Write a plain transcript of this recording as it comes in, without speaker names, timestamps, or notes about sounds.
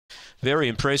Very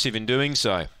impressive in doing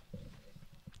so.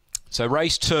 So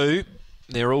race 2,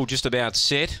 they're all just about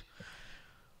set.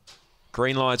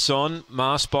 Green lights on,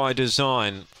 Masked by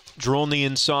Design. Drawn the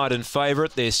inside and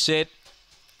favourite. They're set,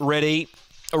 ready,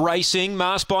 racing.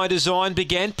 Masked by Design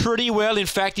began pretty well. In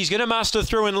fact, he's going to muster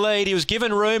through and lead. He was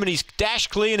given room and he's dashed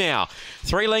clear now.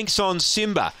 3 lengths on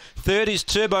Simba. Third is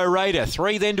Turbo Raider.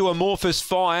 3 then to Amorphous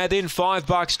Fire. Then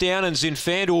 $5 down and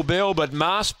Zinfandel Bell. But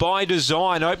Masked by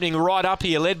Design opening right up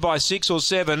here, led by 6 or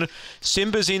 7.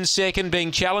 Simba's in second, being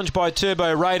challenged by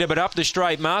Turbo Raider, but up the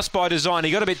straight. Masked by Design.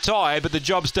 He got a bit tired, but the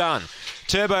job's done.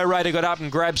 Turbo Raider got up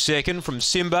and grabbed second from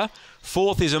Simba.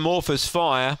 Fourth is Amorphous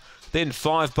Fire. Then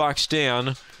 $5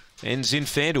 down. And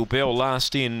Zinfandel Bell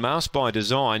last in. Masked by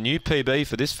Design. New PB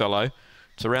for this fellow.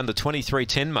 It's around the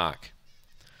 23.10 mark.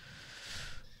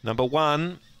 Number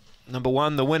one,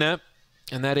 the winner,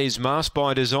 and that is Masked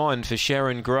by Design for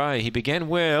Sharon Gray. He began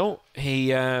well.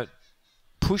 He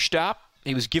pushed up.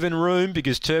 He was given room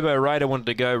because Turbo Raider wanted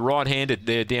to go right-handed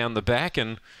there down the back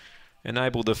and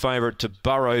enabled the favourite to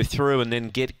burrow through and then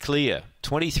get clear.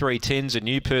 23.10's a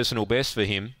new personal best for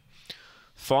him.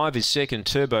 5 is second,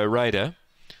 Turbo Raider.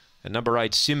 And number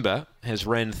 8, Simba, has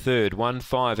ran third. 1,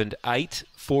 5 and 8.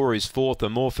 4 is fourth,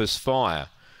 Amorphous Fire.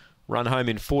 Run home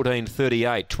in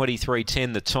 14.38,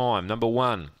 23.10 the time. Number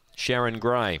 1, Sharon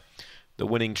Gray, the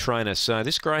winning trainer. So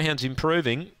this greyhound's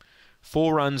improving.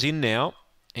 4 runs in now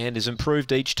and has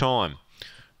improved each time.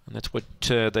 And that's what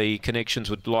the connections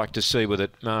would like to see with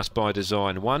it. Masked by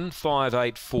Design. 1, 5,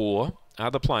 8, 4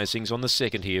 are the placings on the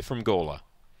second here from Gawler.